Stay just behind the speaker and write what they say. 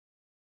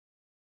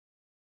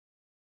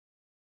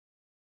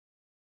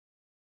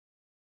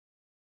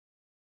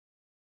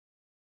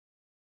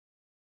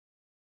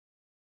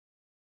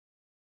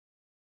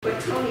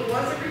but Tony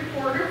was a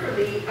reporter for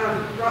the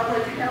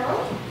Rutland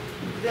Herald,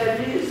 the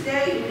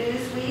Newsday,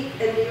 Newsweek,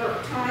 and New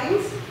York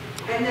Times.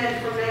 And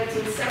then from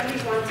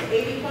 1971 to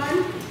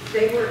 81,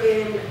 they were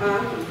in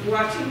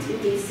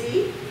Washington,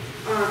 D.C.,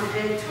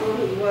 and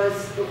Tony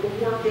was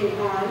working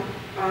on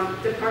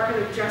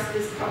Department of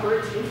Justice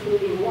coverage,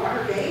 including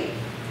Watergate.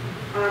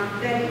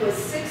 Then he was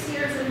 6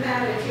 years as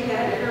managing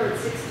editor and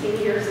 16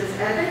 years as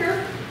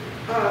editor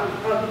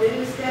of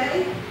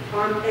Newsday.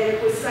 And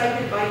it was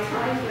cited by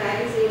Times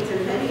magazines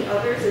and many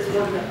others as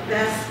one of the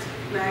best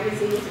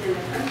magazines in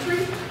the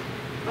country.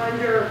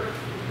 Under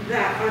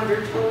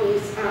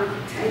Tony's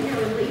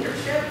tenure and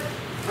leadership,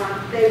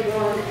 they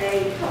won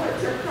a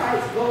Pulitzer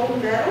Prize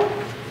Gold Medal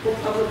for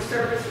public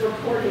service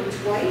reporting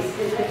twice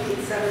in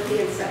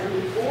 1970 and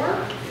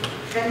 74,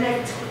 and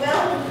then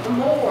 12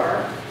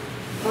 more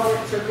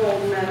Pulitzer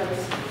Gold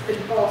Medals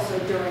also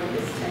during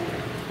his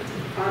tenure.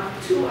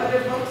 Two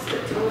other books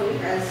that Tony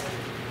has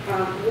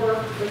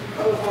worked with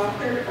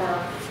co-authored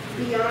are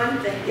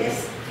Beyond the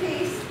Hiss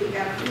Case, the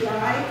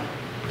FBI,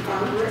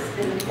 Congress,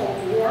 and the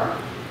Cold War,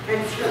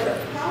 and Stir the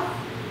Puff,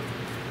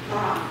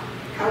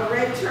 How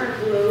Red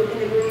Turned Blue in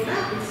the Green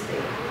Mountain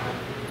State,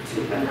 to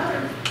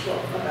another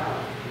book about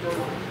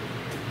Vermont.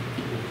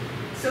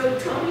 So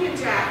Tony and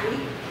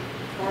Jackie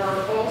are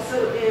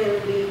also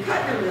in the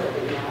Putnam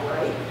building now,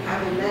 right?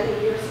 Having many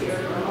years here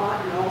in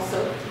Vermont, and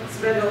also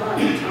spend a lot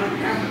of time,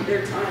 half of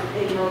their time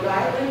in Rhode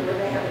Island, where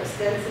they have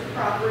extensive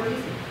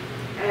properties,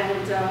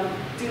 and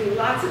do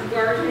lots of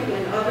gardening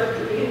and other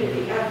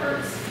community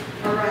efforts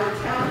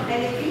around town.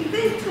 And if you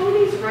think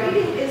Tony's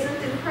writing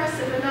isn't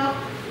impressive enough,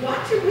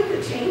 watch it with the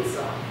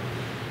chainsaw.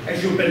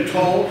 As you've been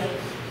told,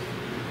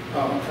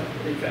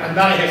 I'm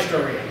not a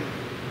historian.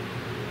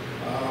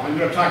 I'm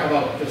going to talk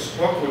about this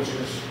book, which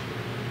is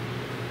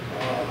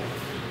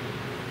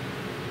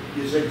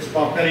it's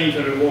about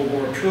Bennington in World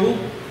War II.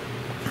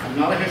 I'm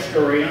not a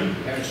historian,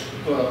 as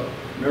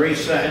Mary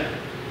said.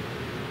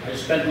 I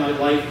spent my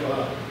life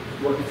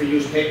working for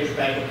newspapers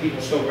back when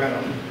people still read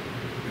them.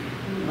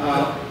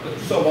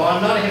 So while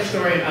I'm not a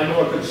historian, I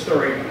know a good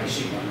story when I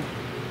see one.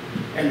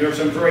 And there's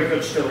some very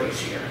good stories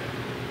here.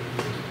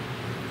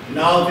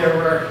 Now there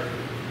were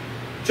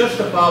just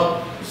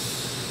about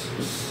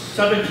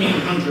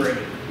 1,700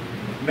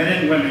 men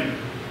and women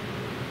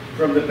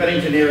from the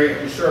Bennington area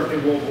who served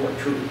in World War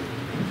II.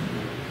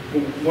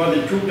 More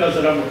than 24 of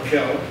them were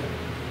killed.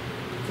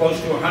 Close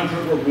to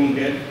 100 were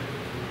wounded.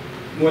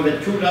 More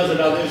than 24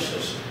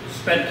 others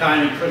spent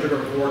time in prisoner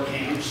of war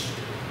camps.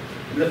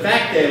 And the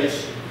fact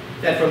is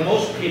that for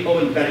most people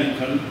in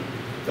Bennington,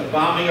 the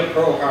bombing of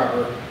Pearl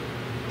Harbor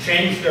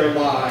changed their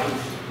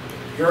lives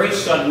very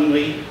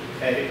suddenly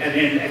and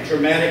in a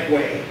dramatic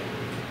way.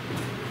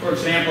 For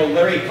example,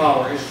 Larry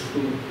Powers,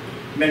 who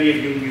many of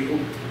you knew,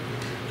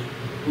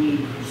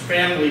 whose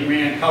family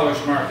ran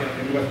Powers Market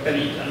in West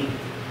Bennington,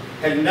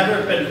 had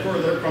never been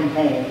further from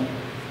home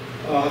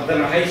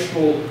than a high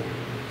school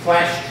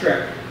class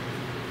trip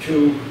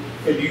to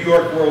the New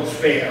York World's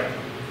Fair.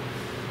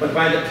 But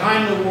by the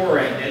time the war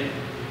ended,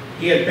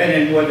 he had been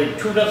in more than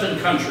 24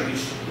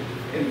 countries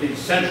in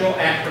Central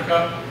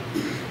Africa,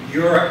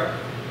 Europe,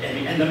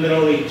 and the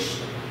Middle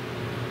East.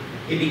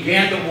 He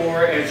began the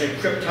war as a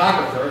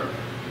cryptographer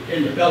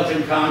in the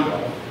Belgian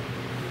Congo.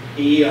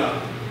 He,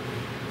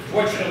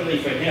 fortunately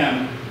for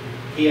him,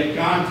 he had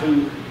gone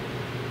to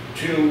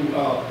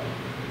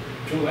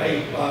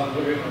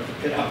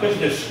a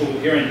business school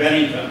here in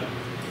Bennington,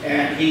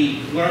 and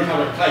he learned how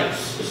to type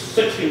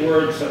 60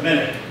 words a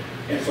minute,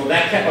 and so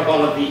that kept him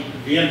out of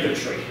the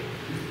infantry.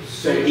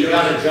 So he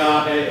got a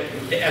job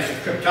as a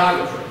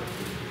cryptographer.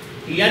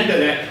 He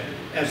ended it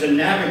as a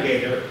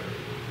navigator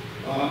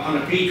on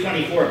a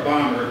B-24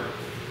 bomber,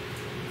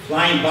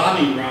 flying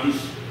bombing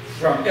runs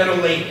from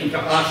Italy into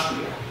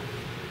Austria.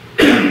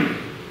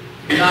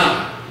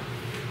 Now,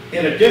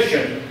 in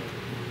addition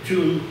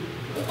to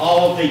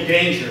all of the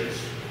dangers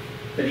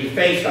that he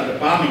faced on the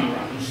bombing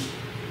runs,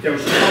 there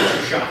was a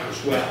culture shock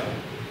as well.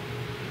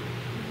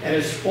 At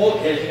his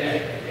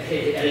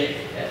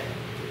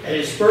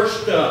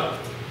first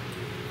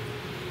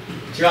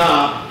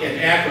job in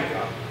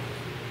Africa,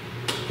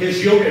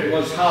 his unit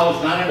was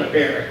housed not in a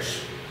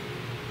barracks,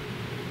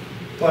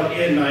 but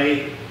in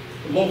a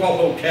local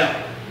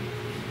hotel.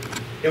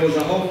 It was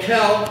a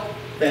hotel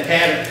that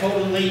had a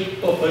totally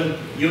open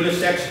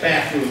unisex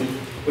bathroom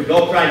with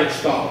no private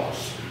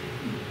stalls.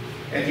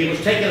 And he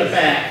was taken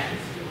aback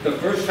the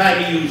first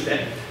time he used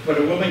it when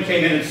a woman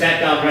came in and sat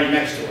down right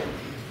next to him.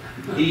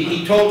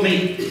 He told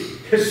me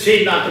it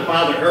seemed not to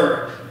bother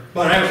her,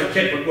 but I was a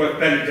kid from North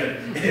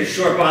Bennington, and it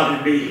sure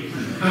bothered me.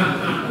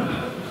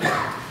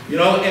 You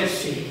know,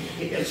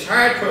 it's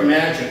hard to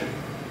imagine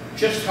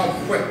just how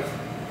quick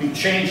the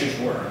changes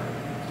were.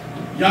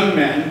 Young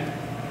men,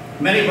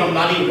 many of them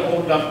not even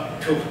old enough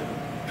to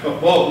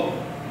vote,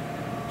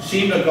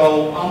 seemed to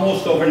go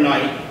almost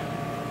overnight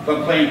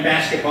from playing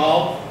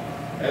basketball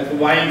at the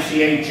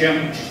YMCA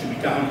gym, which used to be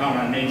downtown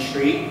on Main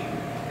Street,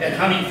 and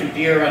hunting for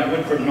deer on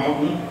Woodford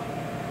Mountain,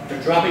 to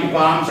dropping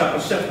bombs up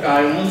Pacific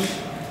Islands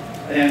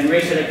and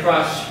racing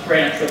across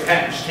France with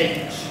Patton's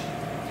teams.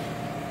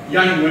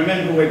 young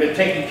women who had been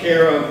taking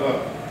care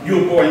of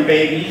newborn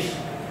babies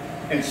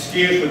and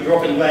skiers with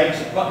broken legs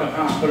at Putnam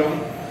Hospital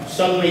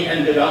suddenly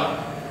ended up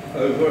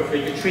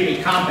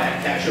treating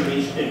combat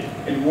casualties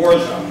in war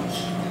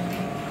zones.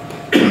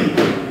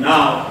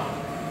 Now,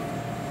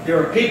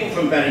 there are people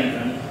from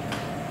Bennington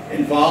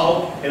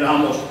involved in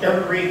almost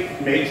every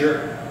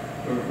major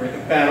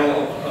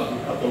battle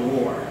of the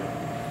war.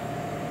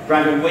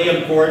 Private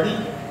William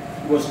Gordon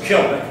was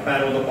killed at the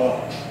Battle of the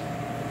Bulge.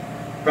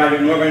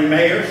 Private Norman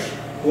Mayers,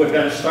 who had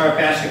been a star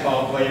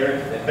basketball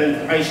player at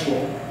Bennington High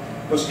School,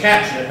 was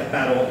captured at the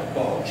Battle of the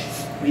Bulge.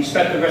 And he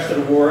spent the rest of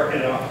the war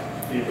in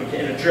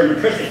a German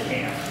prison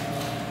camp.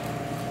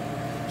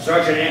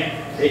 Sergeant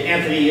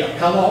Anthony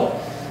Pello,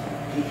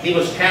 he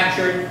was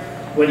captured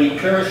when he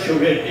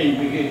parachuted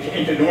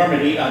into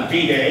Normandy on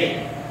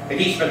D-Day, and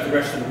he spent the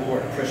rest of the war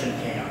in a prison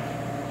camp.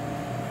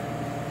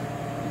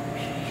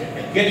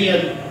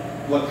 Gideon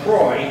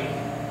LaCroix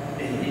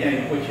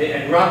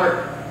and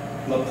Robert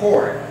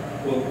Laporte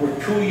were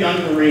two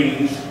young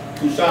Marines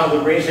who saw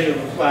the raising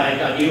of the flag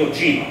on Iwo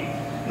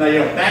Jima. Now, you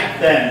know, back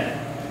then,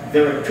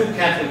 there were two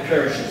Catholic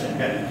parishes in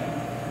Bennington.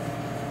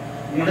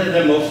 One of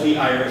them mostly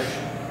Irish,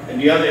 and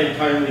the other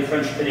entirely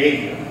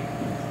French-Canadian.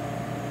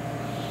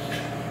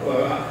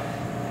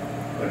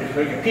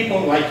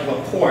 People like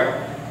Laporte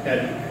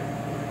and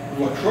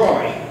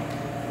LaCroix,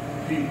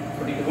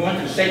 who went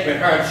to the Sacred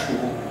Heart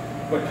School,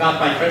 were taught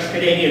by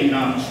French-Canadian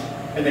nuns,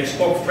 and they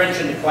spoke French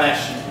in the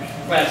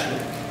classroom.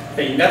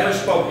 They never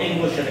spoke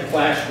English in the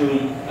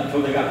classroom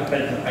until they got to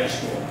Bennington High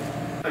School.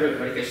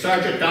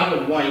 Sergeant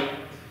Donald White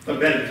of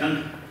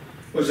Bennington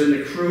was in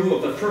the crew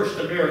of the first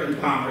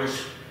American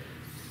bombers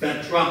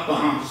that dropped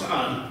bombs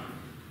on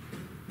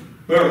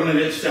Berlin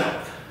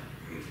itself.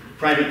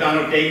 Private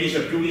Donald Davies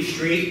of Dooley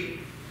Street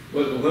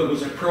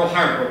was at Pearl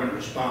Harbor when it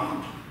was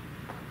bombed.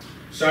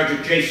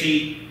 Sergeant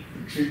J.C.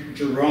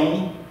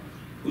 Jerome,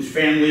 whose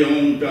family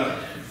owned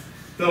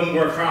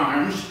Fillmore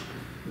Farms,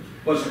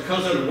 was a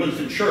cousin of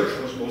Winston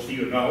Churchill, as most of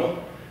you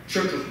know.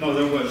 Churchill's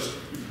mother was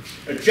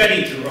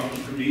Jenny Jerome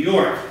from New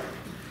York.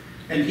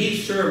 And he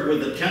served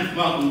with the 10th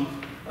Mountain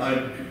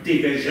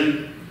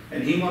Division,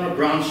 and he won a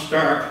Bronze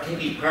Star for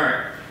taking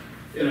part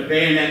in a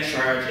bayonet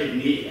charge in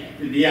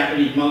the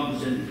Apennine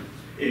Mountains in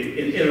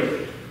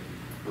Italy.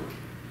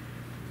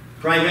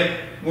 Private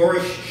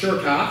Maurice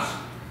Chertoff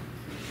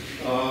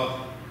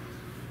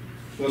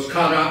was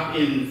caught up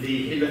in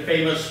the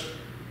famous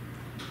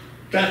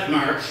death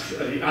march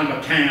on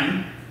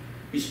Bataan.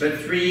 He spent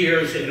 3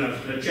 years in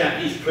a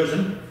Japanese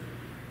prison,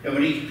 and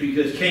when he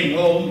came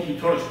home, he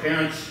told his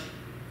parents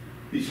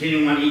he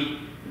didn't want to eat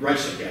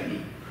rice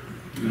again.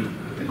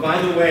 And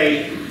by the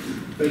way,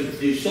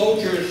 the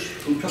soldiers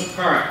who took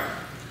part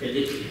in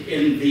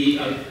the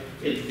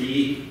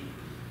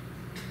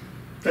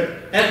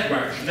death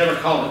march never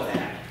called it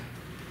that.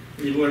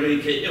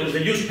 It was the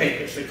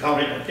newspapers that called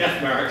it a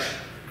death march.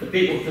 The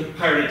people who took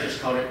part in it just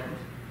called it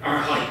our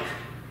hike.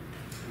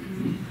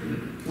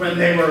 When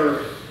they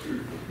were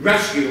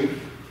rescued,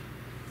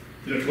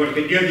 near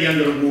the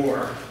end of the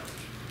war,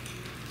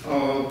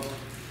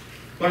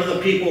 one of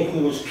the people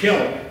who was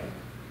killed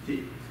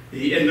in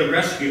the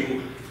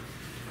rescue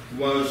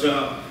was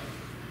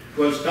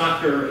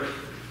Dr.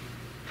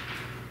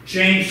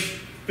 James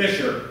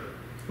Fisher,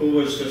 who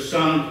was the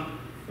son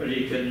of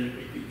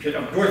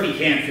Dorothy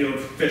Canfield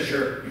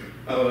Fisher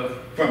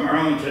from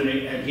Arlington,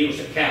 and he was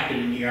a captain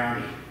in the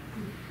Army.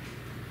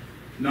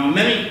 Now,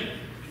 many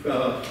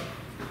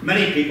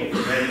people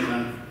from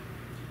Bennington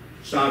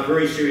saw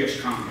very serious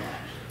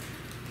combat.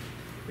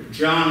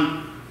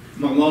 John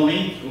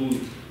Maloney, who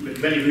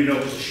many of you know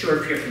was a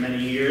sheriff here for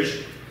many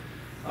years,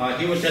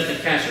 he was at the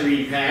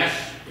Kasserine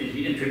Pass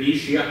in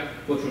Tunisia,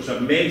 which was a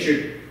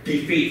major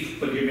defeat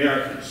for the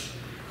Americans.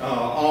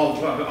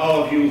 All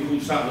of you who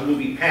saw the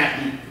movie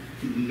Patton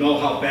know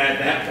how bad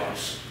that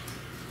was.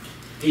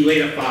 He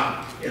later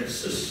fought in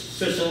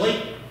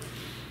Sicily.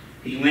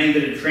 He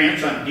landed in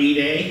France on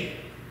D-Day.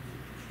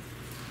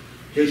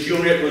 His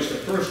unit was the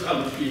first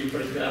of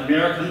the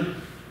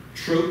American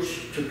troops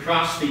to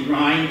cross the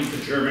Rhine into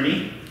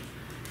Germany,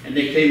 and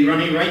they came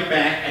running right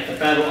back at the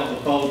Battle of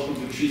the Bulge,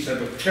 which he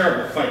said was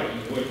terrible fighting.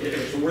 It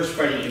was the worst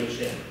fighting he was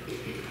in.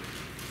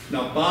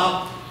 Now,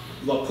 Bob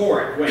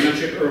Laporte, who I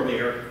mentioned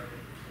earlier,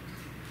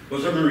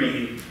 was a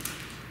Marine.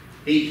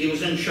 He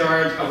was in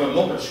charge of a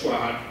motor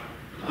squad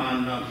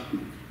on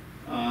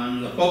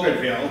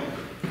Bougainville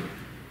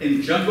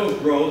in jungle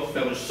growth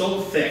that was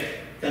so thick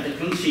that they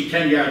couldn't see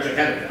 10 yards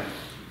ahead of them.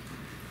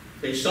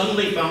 They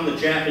suddenly found the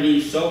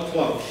Japanese so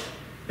close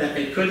that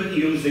they couldn't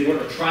use the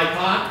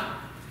tripod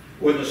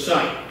or the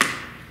sight.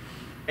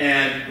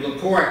 And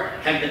Laporte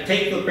had to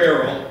take the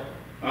barrel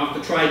off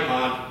the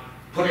tripod,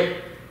 put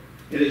it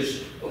in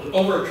his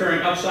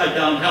overturned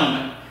upside-down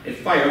helmet, and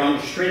fire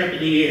almost straight up in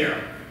the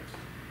air.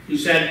 He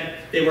said,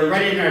 they were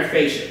right in our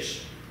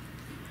faces.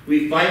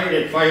 We fired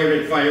and fired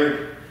and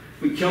fired.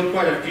 We killed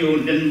quite a few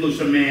and didn't lose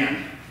a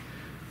man.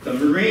 The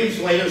Marines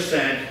later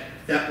said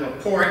that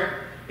Laporte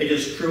and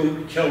his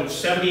crew killed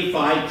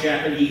 75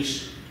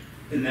 Japanese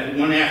in that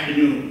one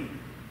afternoon.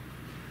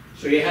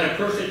 So you had a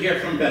person here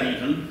from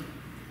Bennington,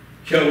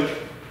 killed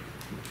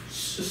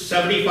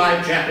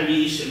 75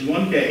 Japanese in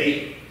one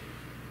day,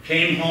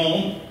 came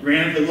home,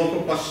 ran to the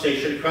local bus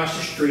station across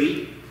the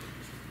street,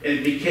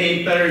 and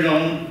became better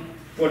known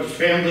for what his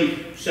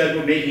family said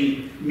were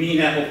making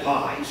mean apple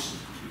pies.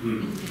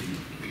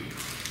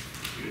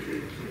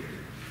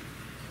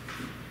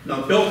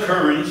 Now, Bill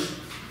Kearns,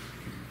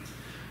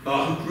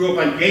 who grew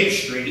up on Gate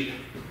Street,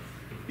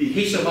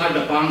 he survived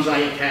a banzai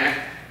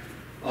attack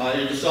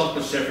in the South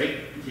Pacific,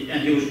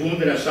 and he was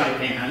wounded at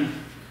Saipan.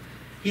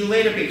 He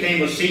later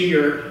became a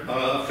senior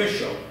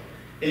official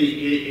in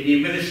the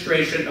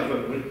administration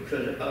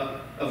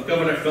of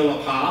Governor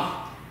Philip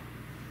Hoff,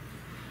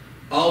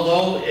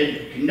 although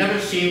it never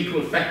seemed to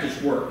affect his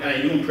work. And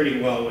I knew him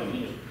pretty well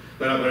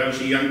when I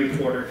was a young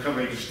reporter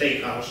covering the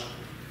State House,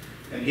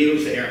 and he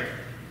was there.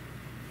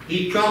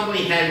 He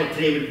probably had what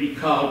today would be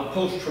called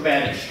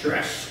post-traumatic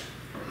stress,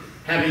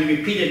 having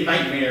repeated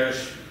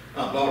nightmares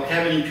about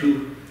having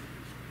to,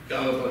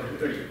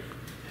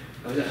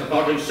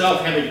 about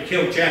himself having to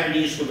kill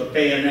Japanese with a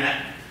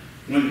bayonet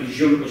when his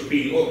unit was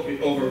being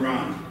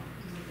overrun.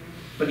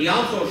 But he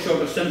also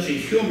showed a sense of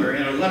humor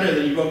in a letter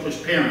that he wrote to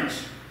his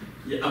parents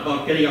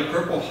about getting a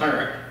Purple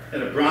Heart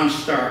and a Bronze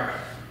Star.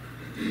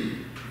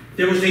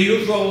 There was the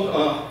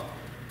usual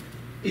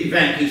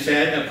event, he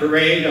said, a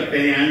parade, a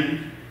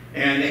band,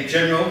 and a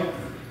general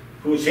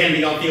who was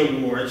handing out the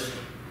awards.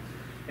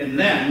 And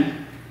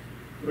then,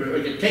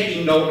 we're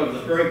taking note of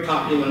the very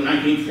popular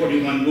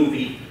 1941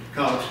 movie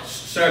called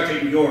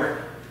Sergeant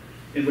York,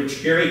 in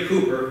which Gary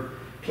Cooper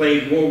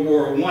played World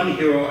War I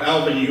hero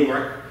Alvin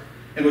York,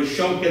 and was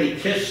shown getting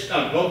kissed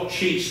on both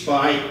cheeks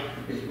by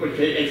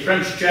a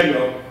French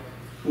general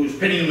who was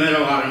pinning a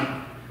medal on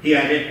him. He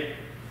added,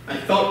 "I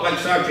felt like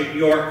Sergeant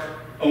York,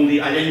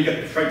 only I didn't get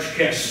the French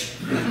kiss."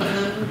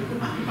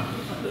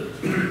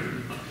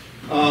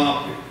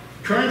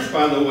 Kearns,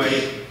 by the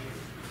way,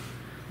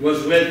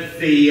 was with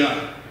the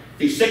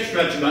 6th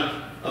Regiment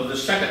of the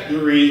 2nd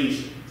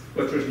Marines,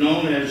 which was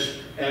known as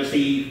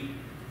the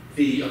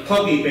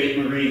Pogey Bait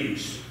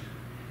Marines.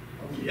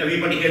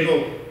 Everybody here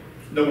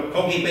know what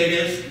Pogey Bait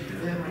is?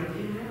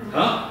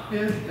 Huh?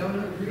 Yeah.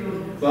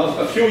 Well,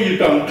 a few of you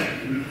don't,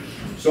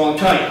 so I'll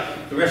tell you,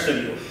 the rest of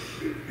you.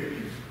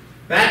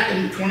 Back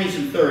in the 20s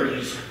and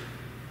 30s,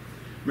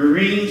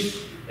 Marines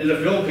in the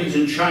Philippines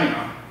and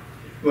China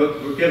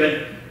were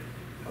given,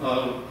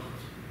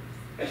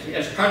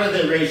 as part of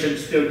their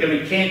rations, they were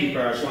given candy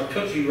bars like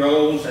Tootsie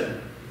Rolls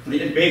and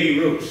Baby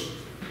Roots.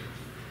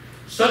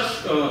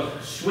 Such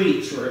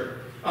sweets were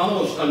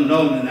almost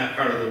unknown in that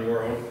part of the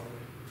world,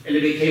 and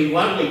they became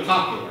wildly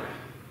popular.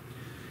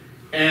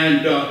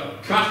 And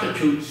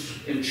prostitutes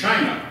in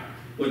China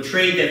would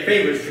trade their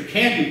favorites for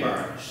candy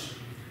bars.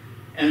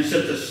 And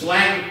since a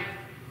slang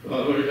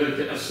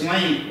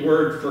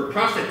word for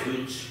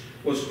prostitutes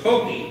was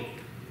pokey,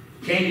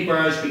 candy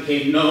bars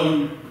became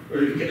known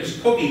as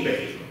Pokey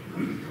Bait.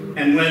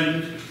 And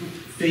when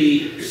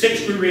the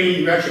 6th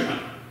Marine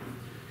Regiment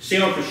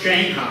sailed for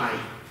Shanghai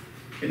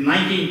in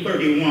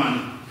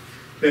 1931,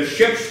 their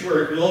ships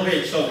were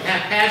loaded so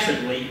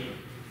haphazardly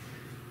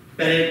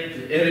that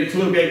it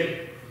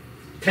included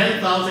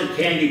 10,000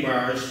 candy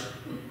bars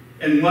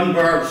and 1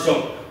 bar of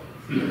soap.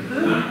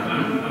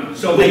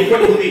 So they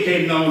quickly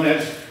became known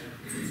as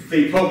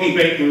the Pokey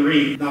Bait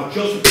Marine. Now,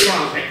 Joseph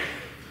Provick,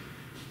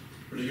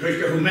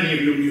 who many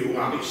of you knew,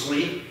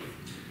 obviously,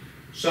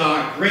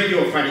 saw great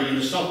deal of fighting in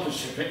the South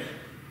Pacific.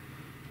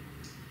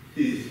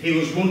 He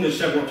was wounded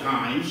several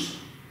times.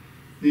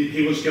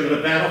 He was given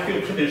a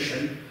battlefield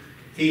commission.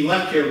 He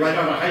left here right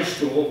out of high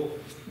school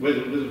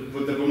with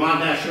the Vermont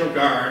National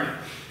Guard.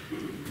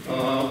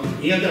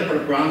 He ended up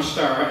with a Bronze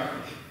Star,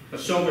 a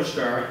Silver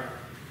Star,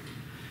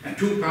 and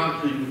 2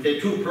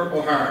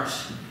 Purple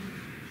Hearts.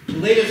 He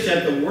later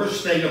said the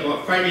worst thing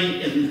about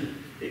fighting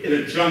in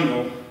a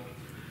jungle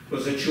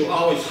was that you were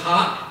always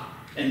hot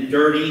and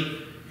dirty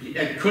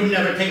and could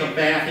never take a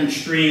bath in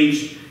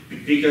streams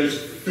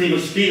because the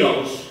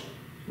mosquitoes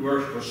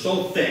were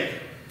so thick.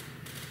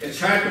 It's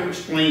hard to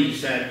explain, he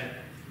said,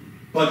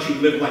 but you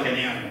live like an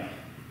animal.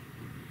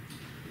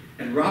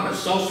 And Robert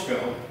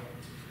Southville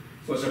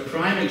was a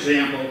prime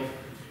example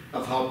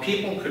of how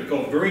people could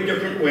go very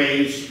different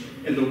ways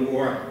in the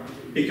war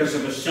because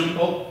of a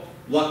simple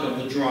luck of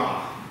the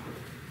draw.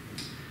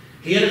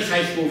 He and his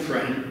high school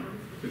friend,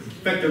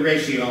 Victor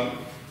Racio,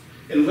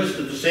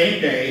 enlisted the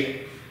same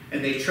day,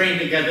 and they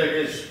trained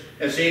together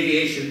as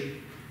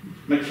aviation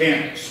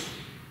mechanics.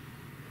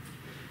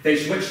 They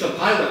switched to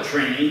pilot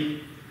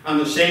training on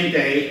the same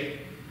day,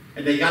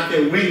 and they got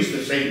their wings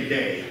the same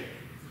day.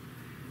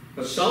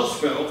 But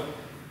Southville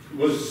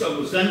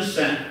was then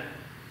sent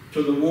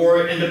to the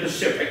war in the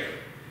Pacific,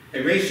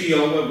 and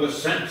Racio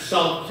was sent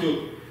south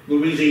to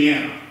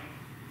Louisiana.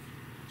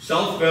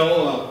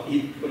 Southville,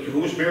 who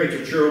was married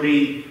to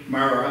Geraldine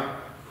Marro,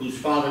 whose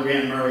father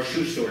ran Marro's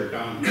shoe store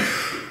down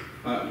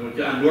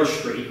on North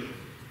Street,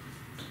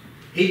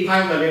 he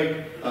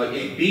piloted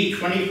a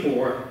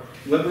B-24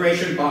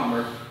 Liberation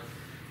bomber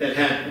that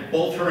had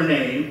both her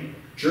name,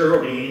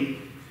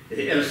 Geraldine,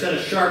 and a set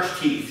of shark's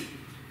teeth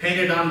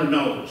painted on the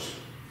nose.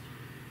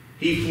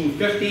 He flew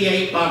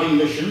 58 bombing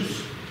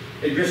missions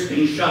and risked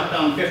being shot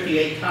down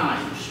 58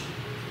 times.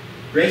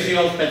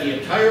 Graziel spent the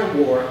entire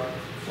war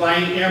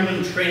flying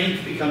airmen training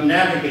to become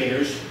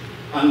navigators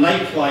on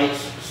night flights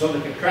so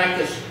they could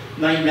practice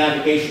night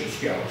navigation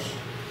skills.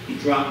 He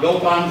dropped no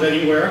bombs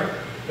anywhere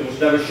and was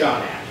never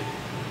shot at.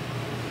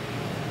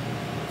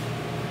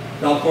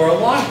 Now, for a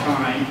long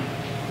time,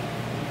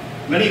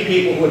 many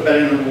people who had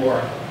been in the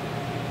war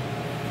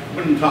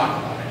wouldn't talk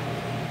about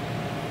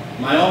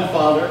it. My own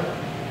father,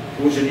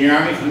 who was in the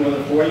Army for more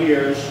than 4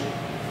 years,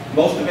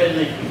 most of it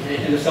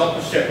in the South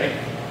Pacific,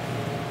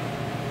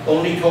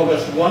 only told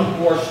us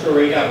one war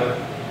story ever.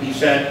 He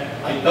said,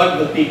 "I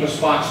dug the deepest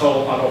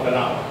foxhole on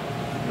Okinawa."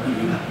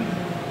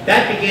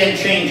 That began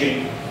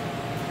changing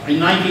in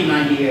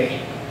 1998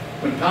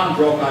 when Tom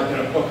Brokaw did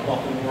a book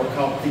about the war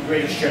called The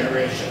Greatest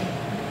Generation.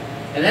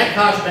 And that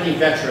caused many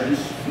veterans,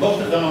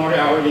 most of them were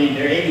already in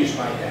their 80s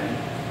by then,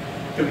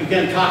 to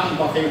begin talking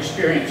about their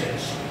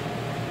experiences.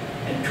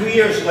 And 2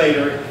 years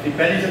later, the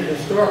Bennington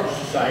Historical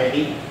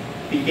Society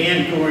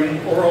began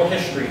doing oral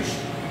histories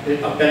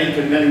of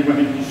Bennington men and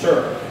women who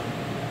served.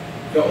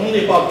 There are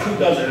only about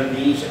 24 of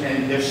these,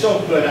 and they're so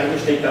good, I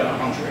wish they'd done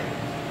 100.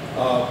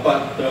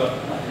 But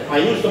I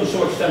used them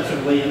so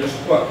extensively in this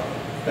book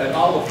that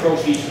all the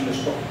proceeds from this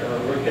book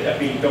are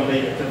being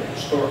donated to the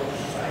Historical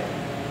Society.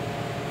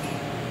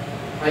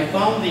 I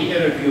found the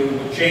interview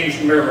with James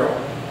Marro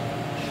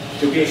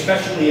to be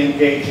especially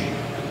engaging.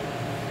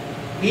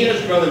 He and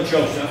his brother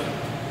Joseph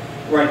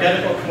were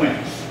identical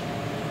twins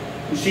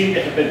who seemed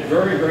to have been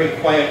very, very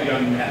quiet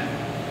young men.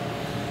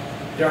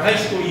 Their high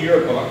school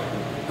yearbook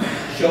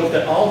shows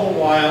that all the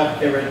while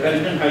they were at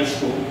Bennington High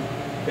School,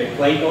 they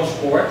played no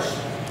sports,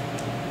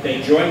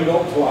 they joined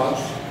no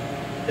clubs,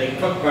 they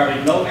took part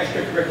in no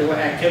extracurricular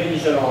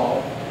activities at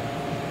all,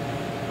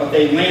 but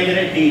they landed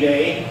at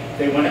D-Day,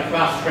 they went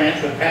across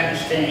France with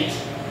Patton's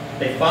tanks,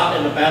 they fought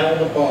in the Battle of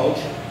the Bulge,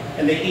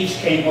 and they each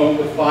came home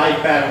with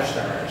 5 battle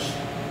stars.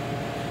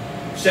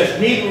 Since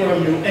neither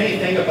of them knew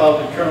anything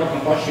about internal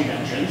combustion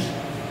engines,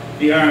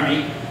 the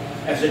Army,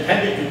 as it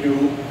tended to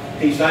do,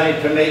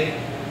 decided to make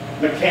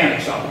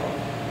mechanics out of them.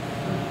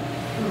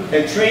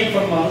 They trained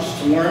for months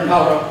to learn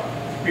how to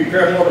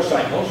repair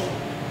motorcycles,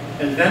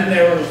 and then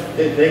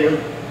they were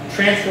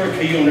transferred to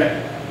a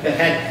unit that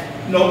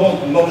had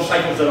no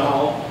motorcycles at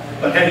all,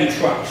 but heavy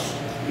trucks.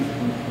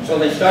 So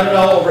they started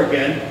all over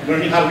again,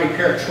 learning how to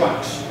repair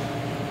trucks.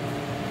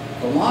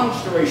 The long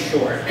story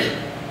short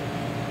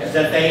is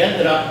that they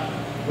ended up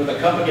with a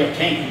company of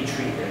tank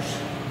retrievers.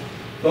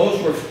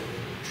 Those were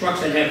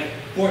trucks that had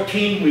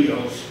 14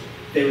 wheels.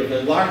 They were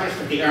the largest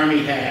that the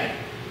Army had,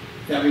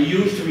 that were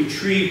used to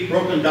retrieve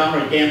broken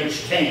down or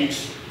damaged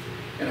tanks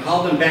and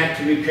haul them back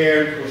to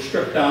repaired or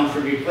stripped down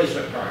for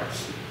replacement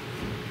parts.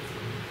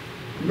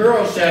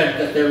 Marro said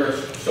that there were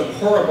some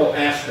horrible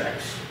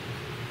aspects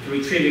to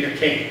retrieving a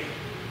tank.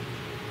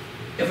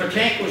 If a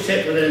tank was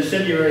hit with an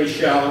incendiary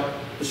shell,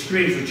 the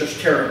screams were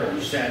just terrible,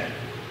 he said.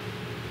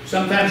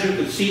 Sometimes you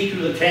could see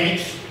through the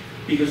tanks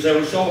because they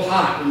were so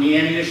hot when the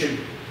ammunition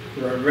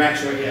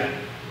racks were hit.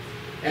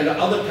 And at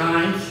other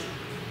times,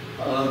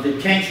 the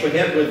tanks were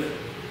hit with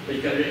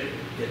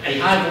a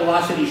high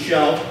velocity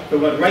shell that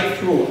went right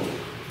through them.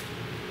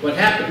 What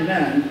happened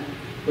then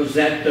was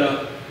that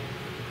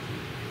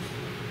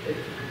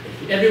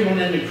everyone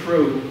in the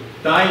crew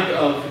died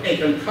of a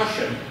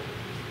concussion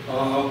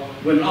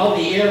when all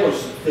the air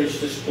was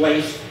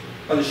displaced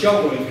by the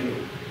shell going through.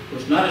 There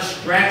was not a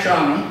scratch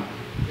on them,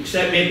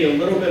 except maybe a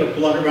little bit of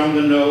blood around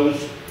the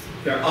nose.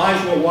 Their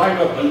eyes were wide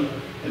open,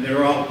 and they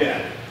were all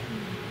dead.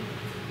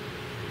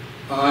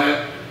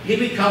 He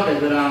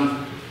recounted that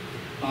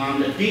on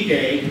the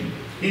D-Day,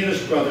 he and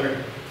his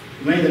brother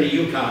landed at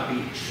Utah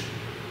Beach.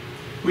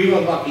 We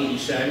were lucky, he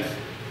said,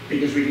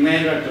 because we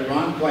landed at the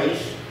wrong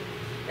place,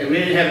 and we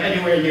didn't have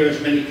anywhere near as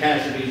many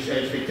casualties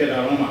as we did at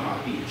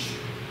Omaha Beach.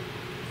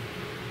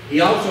 He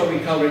also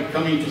recovered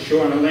coming to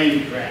shore on a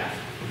landing craft.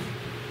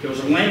 There was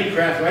a landing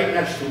craft right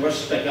next to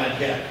us that got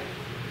hit.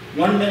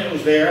 1 minute it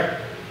was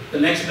there, the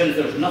next minute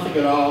there was nothing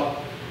at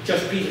all,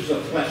 just pieces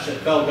of flesh that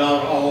fell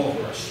down all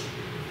over us.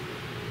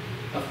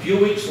 A few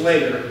weeks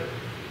later,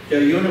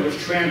 their unit was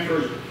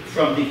transferred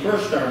from the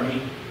 1st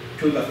Army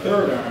to the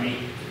 3rd Army,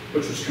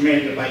 which was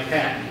commanded by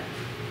Patton.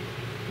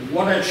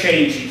 What a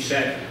change, he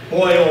said.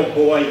 Boy, oh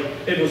boy,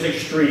 it was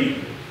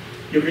extreme.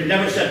 You could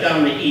never sit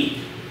down to eat.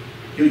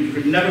 You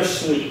could never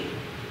sleep.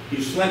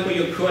 You slept where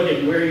you could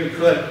and where you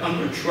could,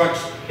 under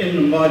trucks, in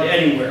the mud,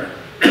 anywhere.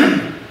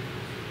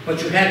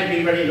 But you had to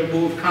be ready to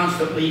move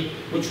constantly,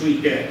 which we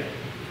did.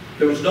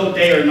 There was no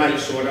day or night,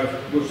 sort of.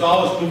 It was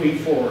always moving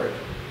forward.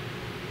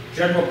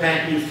 General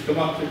Patton used to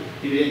come up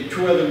to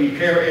tour the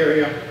repair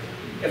area.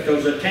 If there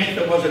was a tank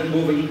that wasn't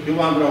moving, you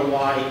wanted to know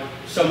why,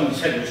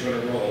 someone's head was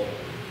going to roll.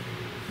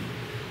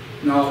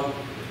 Now,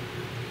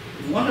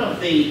 one of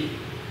the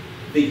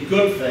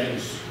good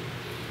things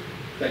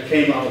that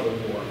came out of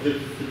the war,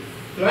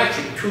 there are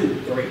actually 2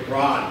 very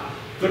broad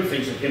good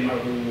things that came out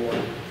of the war.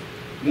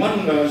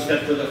 One was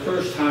that for the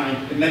first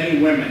time,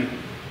 many women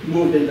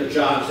moved into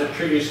jobs that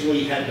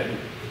previously had been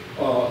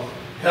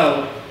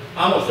held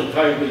almost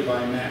entirely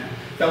by men.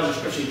 That was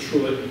especially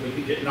true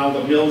in all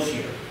the mills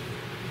here.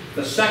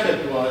 The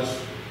second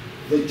was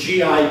the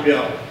GI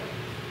Bill,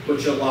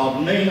 which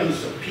allowed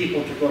millions of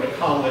people to go to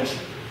college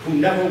who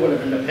never would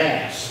have in the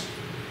past.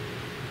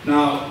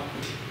 Now,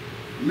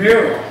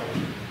 Marro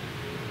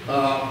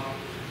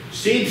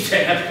seems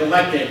to have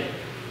collected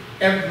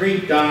every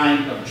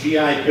dime of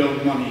GI Bill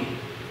money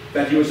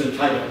that he was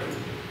entitled to.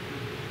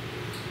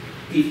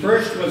 He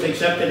first was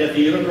accepted at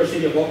the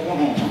University of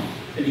Oklahoma,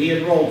 and he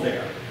enrolled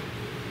there.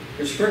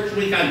 His first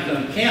week on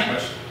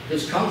campus,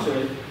 his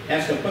counselor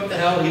asked him what the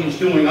hell he was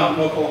doing out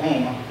in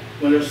Oklahoma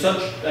when there's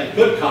such a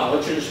good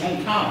college in his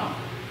hometown.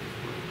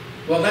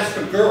 Well, that's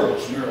for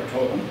girls, Marro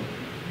told him.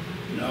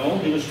 No,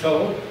 he was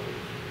told.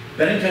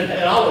 Bennington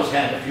had always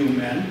had a few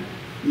men,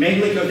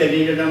 mainly because they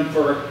needed them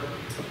for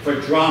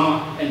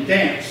drama and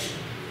dance.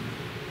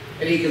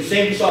 And he could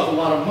save himself a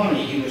lot of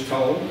money, he was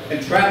told,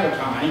 and travel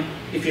time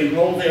if he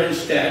enrolled there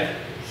instead,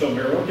 so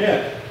Marro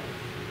did.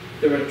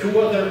 There were two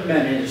other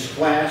men in his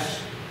class.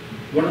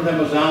 One of them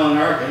was Alan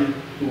Arkin,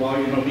 who all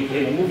you know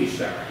became a movie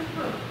star.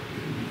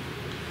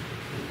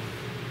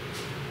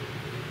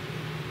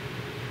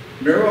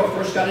 Marro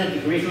first got a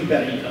degree from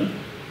Bennington,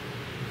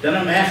 then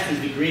a master's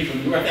degree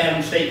from North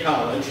Adams State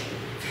College.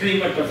 Then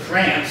he went to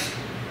France.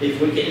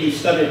 He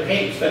studied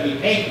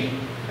painting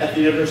at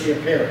the University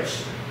of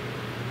Paris.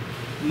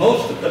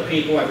 Most of the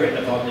people I've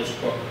written about in this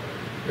book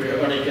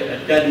are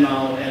dead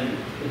now, and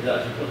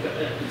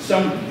in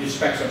some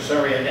respects, I'm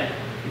sorry, I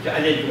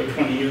didn't do it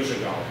 20 years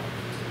ago.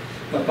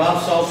 But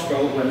Bob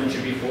Salzfeld, who I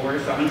mentioned before,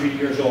 is 100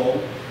 years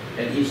old,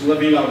 and he's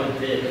living out at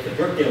the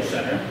Brookdale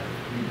Center.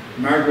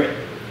 Margaret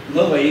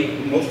Lilly,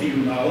 who most of you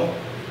know,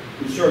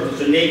 who served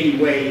as a Navy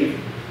wave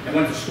and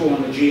went to school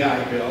on the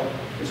GI Bill,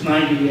 is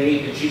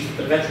 98, and she's at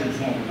the Veterans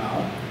Home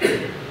now.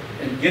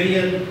 And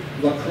Gideon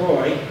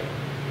LaCroix,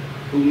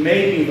 who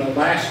may be the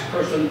last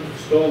person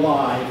still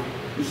alive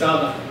who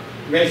saw the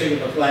raising of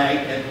the flag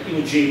at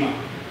Iwo Jima,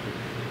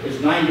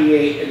 is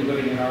 98 and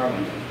living in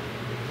Arlington.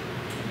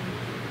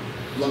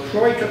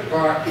 LaCroix took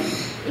part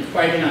in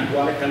fighting on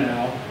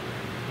Guadalcanal,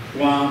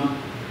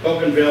 Guam,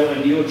 Bougainville,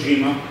 and Iwo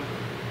Jima,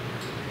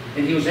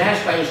 and he was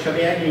asked by his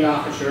commanding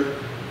officer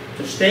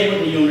to stay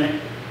with the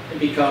unit and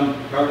become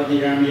part of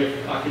the Army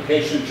of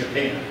Occupation of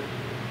Japan.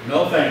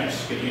 No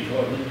thanks, Gideon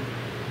told him.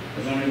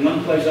 There's only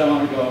one place I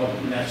want to go,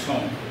 and that's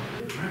home.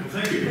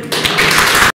 Thank you.